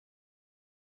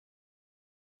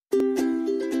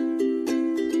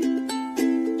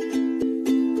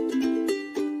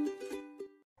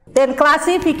Then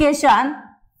classification,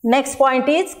 next point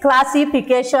is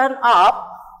classification of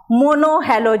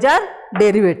monohalogen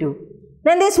derivative.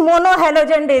 Then this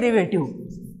monohalogen derivative,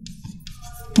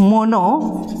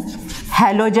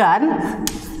 monohalogen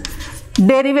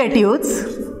derivatives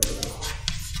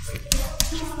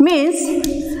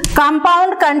means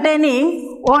compound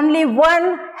containing only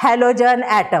one halogen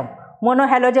atom.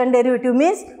 Monohalogen derivative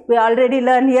means we already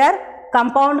learned here,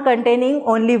 compound containing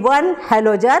only one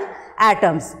halogen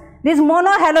atoms. These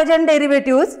monohalogen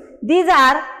derivatives, these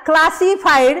are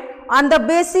classified on the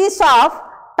basis of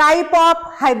type of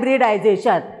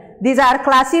hybridization. These are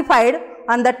classified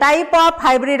on the type of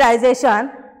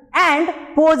hybridization and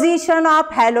position of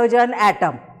halogen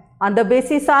atom. On the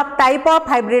basis of type of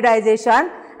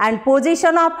hybridization and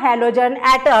position of halogen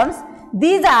atoms,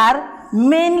 these are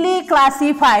mainly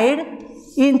classified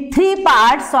in three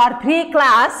parts or three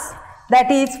classes. That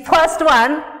is, first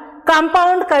one,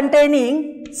 compound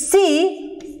containing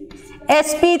sp3x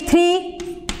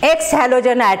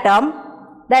halogen atom.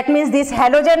 That means this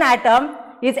halogen atom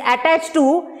is attached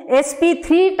to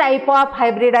sp3 type of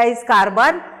hybridized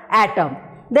carbon atom.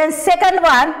 Then second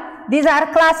one, these are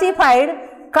classified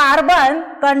carbon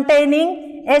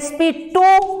containing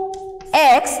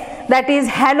sp2x, that is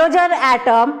halogen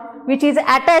atom which is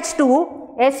attached to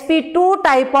sp2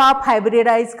 type of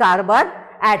hybridized carbon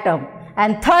atom.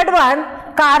 And third one,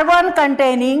 carbon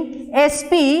containing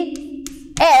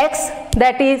sp(x),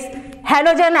 that is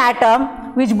halogen atom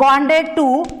which bonded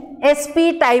to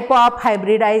sp type of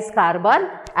hybridized carbon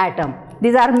atom.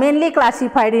 These are mainly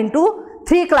classified into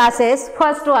three classes.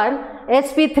 First one,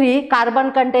 sp3,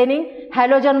 carbon containing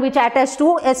halogen which attached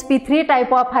to sp3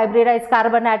 type of hybridized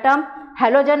carbon atom,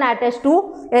 halogen attached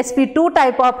to sp2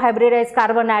 type of hybridized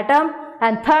carbon atom,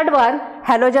 and third one,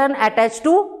 halogen attached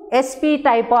to sp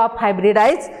type of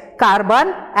hybridized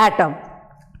carbon atom.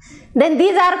 Then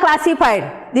these are classified,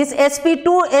 this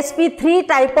sp2, sp3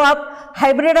 type of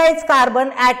hybridized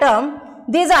carbon atom,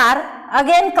 these are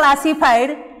again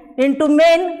classified into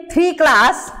main three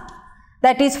classes.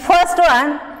 That is, first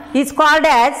one is called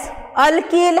as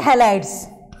alkyl halides.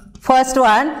 First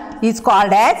one is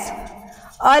called as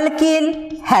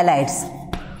alkyl halides.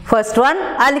 First one,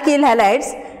 alkyl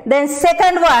halides. Then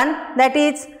second one, that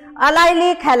is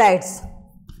allylic halides.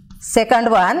 Second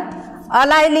one,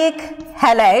 allylic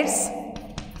halides.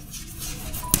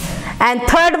 And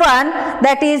third one,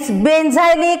 that is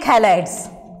benzylic halides.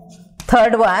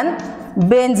 Third one,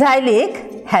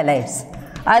 benzylic halides.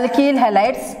 Alkyl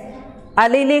halides,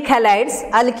 allylic halides,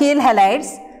 alkyl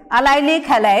halides, allylic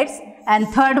halides, and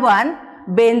third one,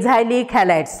 benzylic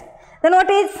halides. Then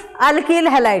what is alkyl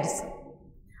halides?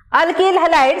 Alkyl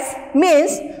halides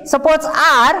means, suppose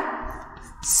R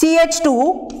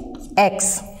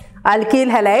CH2X. Alkyl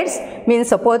halides means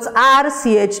suppose R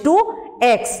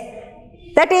CH2X.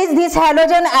 That is, this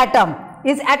halogen atom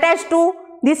is attached to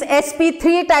this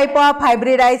sp3 type of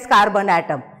hybridized carbon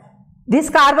atom. This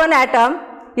carbon atom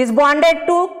is bonded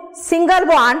to single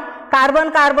bond,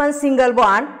 carbon-carbon single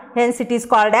bond, hence it is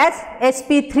called as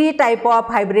sp3 type of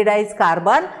hybridized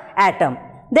carbon atom.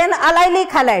 Then allylic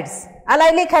halides.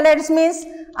 Allylic halides means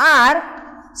R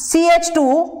CH2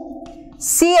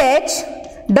 CH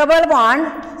double bond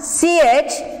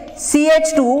CH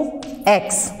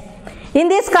CH2X. In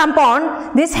this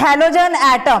compound, this halogen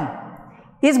atom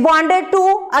is bonded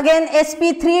to again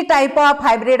sp3 type of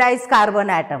hybridized carbon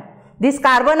atom. This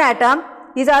carbon atom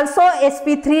is also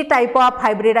sp3 type of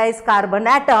hybridized carbon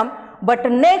atom, but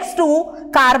next to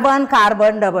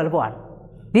carbon-carbon double bond.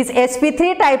 This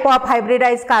sp3 type of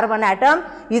hybridized carbon atom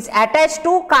is attached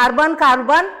to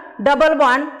carbon-carbon double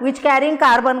bond which carrying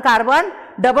carbon-carbon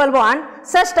double bond.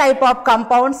 Such type of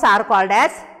compounds are called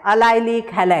as allylic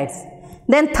halides.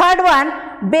 Then third one,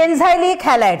 benzylic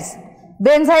halides.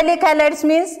 Benzylic halides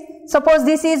means, suppose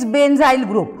this is benzyl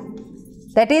group,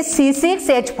 that is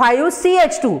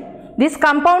C6H5CH2. This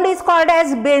compound is called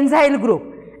as benzyl group,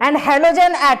 and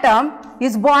halogen atom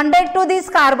is bonded to this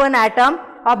carbon atom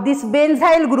of this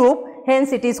benzyl group,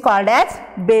 hence it is called as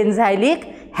benzylic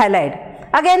halide.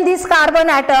 Again, this carbon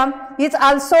atom is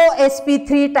also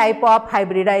sp3 type of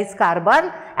hybridized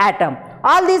carbon atom.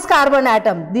 All these carbon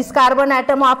atom, this carbon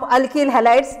atom of alkyl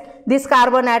halides, this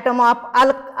carbon atom of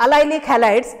allylic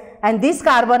halides, and this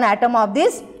carbon atom of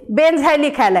this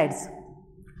benzylic halides,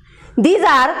 these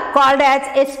are called as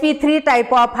sp3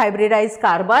 type of hybridized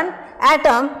carbon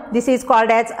atom. This is called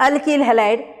as alkyl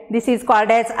halide, this is called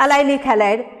as allylic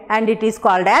halide, and it is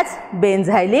called as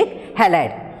benzylic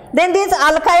halide. Then these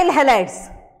alkyl halides,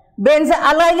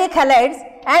 allylic halides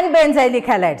and benzylic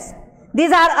halides,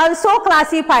 these are also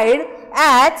classified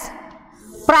as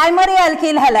primary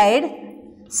alkyl halide,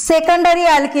 secondary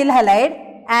alkyl halide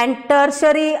and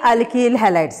tertiary alkyl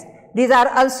halides. These are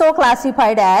also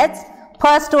classified as,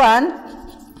 first one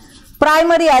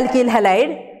primary alkyl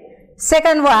halide,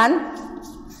 second one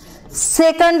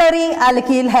secondary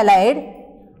alkyl halide,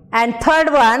 and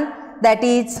third one that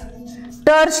is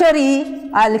tertiary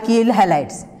alkyl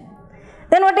halides.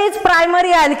 Then what is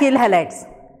primary alkyl halides?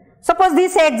 Suppose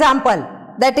this example,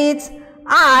 that is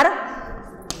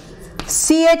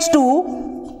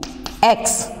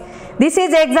RCH2X. This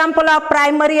is example of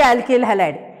primary alkyl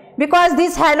halide, because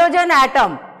this halogen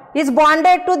atom is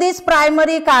bonded to this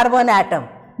primary carbon atom.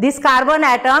 This carbon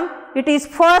atom, it is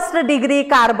first degree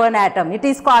carbon atom. It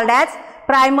is called as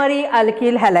primary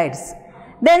alkyl halides.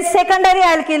 Then secondary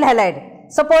alkyl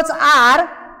halide, suppose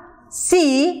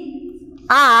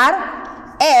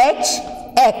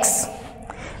RCRHX.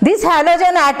 This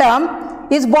halogen atom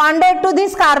is bonded to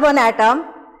this carbon atom,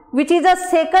 which is a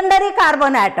secondary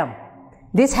carbon atom.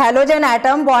 This halogen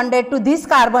atom bonded to this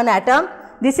carbon atom.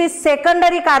 This is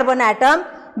secondary carbon atom,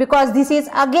 because this is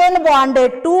again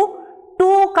bonded to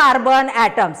two carbon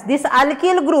atoms. This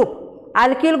alkyl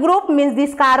group means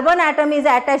this carbon atom is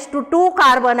attached to two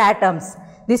carbon atoms.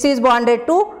 This is bonded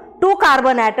to two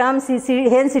carbon atoms,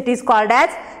 hence it is called as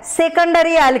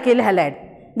secondary alkyl halide.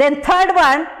 Then third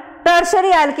one,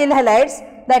 tertiary alkyl halides,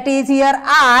 that is here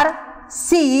R,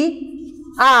 C,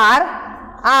 R,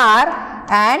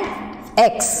 and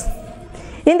X.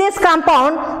 In this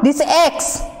compound, this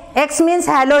X means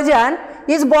halogen,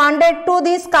 is bonded to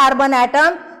this carbon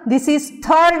atom. This is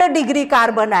third degree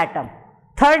carbon atom.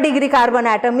 Third degree carbon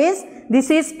atom is,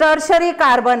 this is tertiary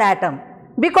carbon atom,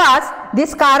 because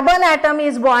this carbon atom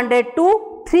is bonded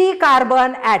to 3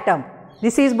 carbon atom.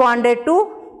 This is bonded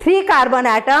to 3 carbon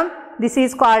atom. This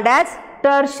is called as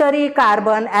tertiary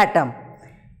carbon atom.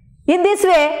 In this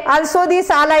way, also these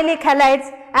allylic halides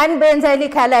and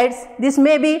benzylic halides, this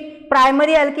may be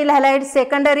primary alkyl halides,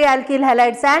 secondary alkyl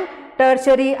halides, and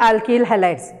tertiary alkyl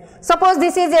halides. Suppose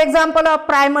this is example of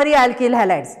primary alkyl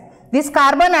halides. This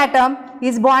carbon atom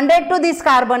is bonded to this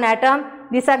carbon atom.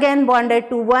 This again bonded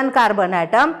to one carbon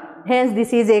atom. Hence,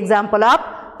 this is example of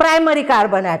primary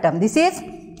carbon atom. This is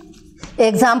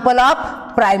example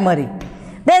of primary.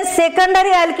 Then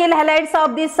secondary alkyl halides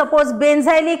of this, suppose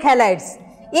benzylic halides,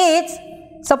 is,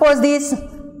 suppose this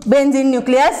benzene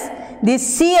nucleus,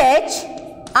 this CH,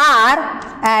 R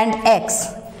and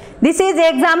X. This is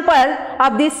example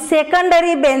of this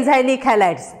secondary benzylic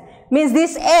halides. Means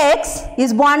this X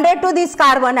is bonded to this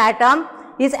carbon atom,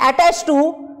 is attached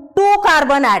to two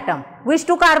carbon atom. Which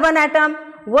two carbon atom?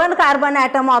 One carbon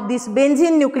atom of this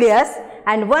benzene nucleus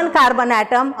and one carbon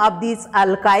atom of these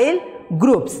alkyl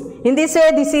groups. In this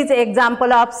way, this is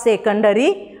example of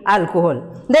secondary alcohol.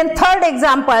 Then third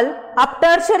example of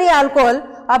tertiary alcohol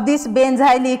of this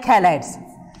benzylic halides.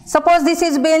 Suppose this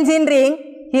is benzene ring,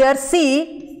 here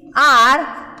C, R,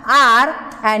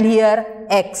 and here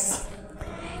X.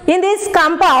 In this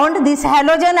compound, this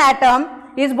halogen atom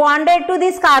is bonded to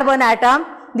this carbon atom.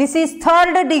 This is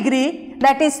third degree,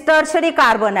 that is tertiary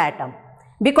carbon atom,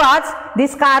 because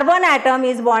this carbon atom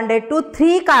is bonded to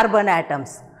 3 carbon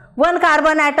atoms. One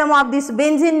carbon atom of this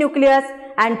benzene nucleus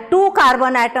and 2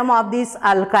 carbon atom of this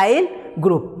alkyl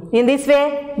group. In this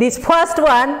way, this first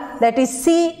one, that is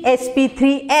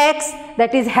CsP3X,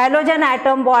 that is halogen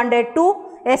atom bonded to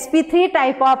sp3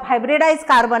 type of hybridized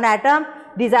carbon atom.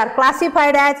 These are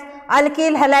classified as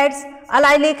alkyl halides,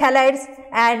 allylic halides,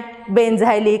 and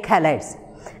benzylic halides.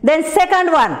 Then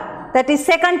second one, that is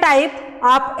second type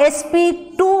of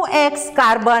sp2x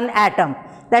carbon atom.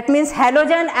 That means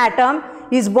halogen atom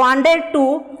is bonded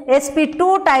to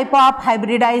sp2 type of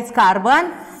hybridized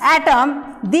carbon atom.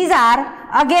 These are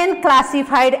again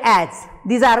classified as,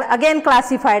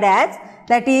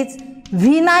 that is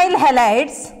vinyl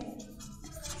halides.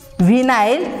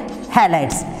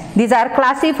 These are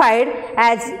classified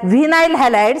as vinyl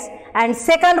halides. And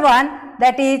second one,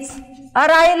 that is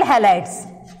aryl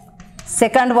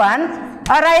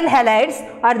halides.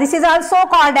 Or this is also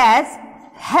called as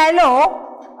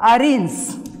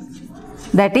haloarenes.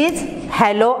 That is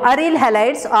haloaryl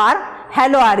halides or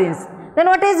haloarenes. Then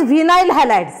what is vinyl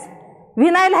halides?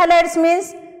 Vinyl halides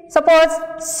means, suppose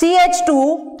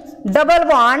CH2 double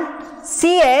bond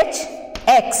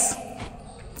CHX.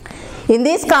 In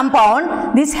this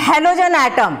compound, this halogen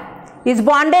atom is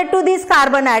bonded to this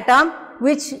carbon atom,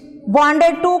 which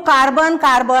bonded to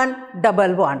carbon-carbon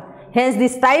double bond. Hence,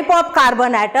 this type of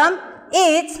carbon atom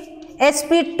is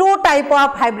sp2 type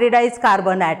of hybridized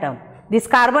carbon atom. This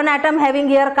carbon atom having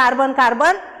here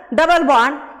carbon-carbon double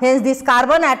bond, hence this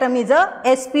carbon atom is a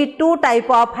sp2 type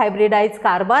of hybridized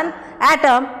carbon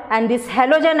atom, and this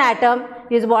halogen atom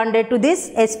is bonded to this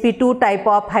sp2 type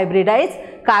of hybridized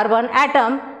carbon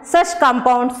atom. Such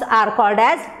compounds are called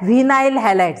as vinyl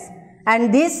halides.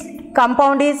 And this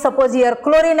compound is, suppose here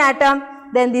chlorine atom,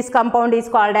 then this compound is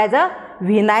called as a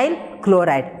vinyl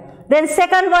chloride. Then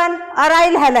second one,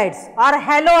 aryl halides or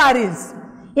haloaryls.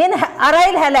 In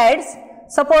aryl halides,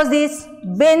 suppose this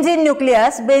benzene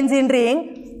nucleus, benzene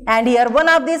ring, and here one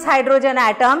of these hydrogen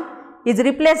atom is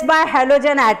replaced by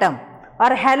halogen atom,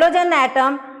 or halogen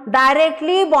atom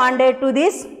directly bonded to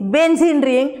this benzene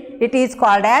ring. It is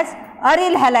called as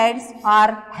aryl halides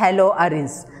or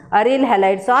haloaryls. Aryl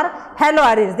halides or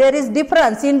haloaryls. There is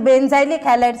difference in benzylic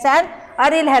halides and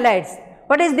aryl halides.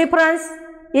 What is difference?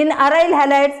 In aryl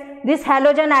halides, this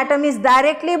halogen atom is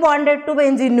directly bonded to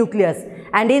benzene nucleus,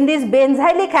 and in this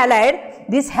benzylic halide,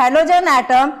 this halogen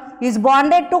atom is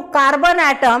bonded to carbon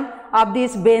atom of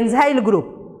this benzyl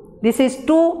group. This is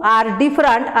two are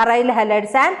different, aryl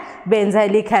halides and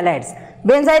benzylic halides.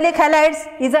 Benzylic halides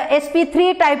is a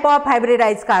sp3 type of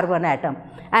hybridized carbon atom,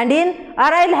 and in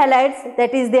aryl halides,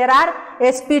 that is there are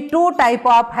sp2 type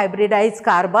of hybridized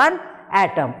carbon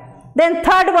atom. Then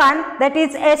third one, that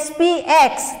is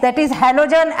SPX, that is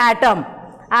halogen atom,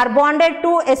 are bonded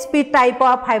to sp type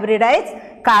of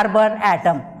hybridized carbon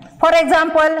atom. For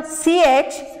example,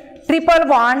 CH triple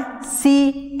bond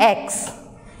CX.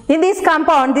 In this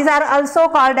compound, these are also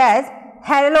called as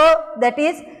halo, that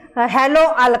is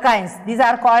haloalkynes. These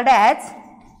are called as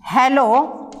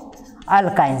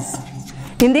haloalkynes.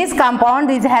 In this compound,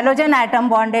 this halogen atom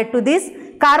bonded to this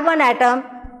carbon atom.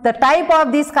 The type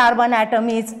of this carbon atom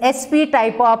is sp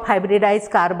type of hybridized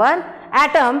carbon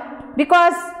atom,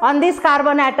 because on this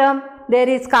carbon atom there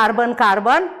is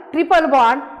carbon-carbon triple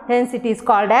bond, hence it is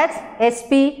called as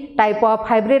sp type of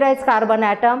hybridized carbon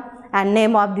atom, and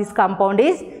name of this compound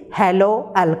is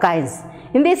haloalkynes.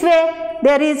 In this way,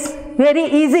 there is very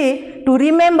easy to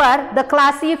remember the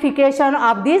classification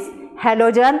of this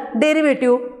halogen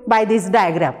derivative by this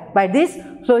diagram, by this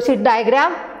flowsheet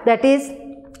diagram. That is,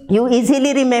 you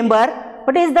easily remember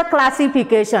what is the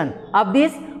classification of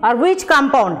this or which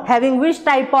compound having which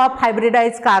type of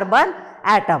hybridized carbon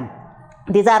atom.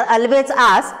 These are always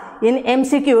asked in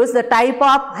MCQs, the type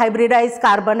of hybridized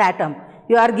carbon atom.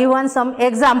 You are given some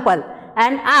example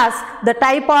and ask the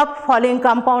type of following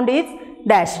compound is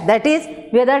dash, that is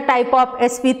whether type of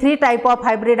sp3 type of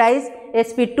hybridized,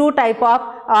 sp2 type of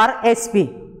or sp.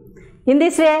 In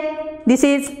this way, this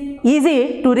is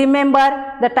easy to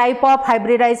remember the type of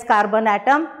hybridized carbon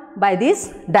atom by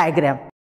this diagram.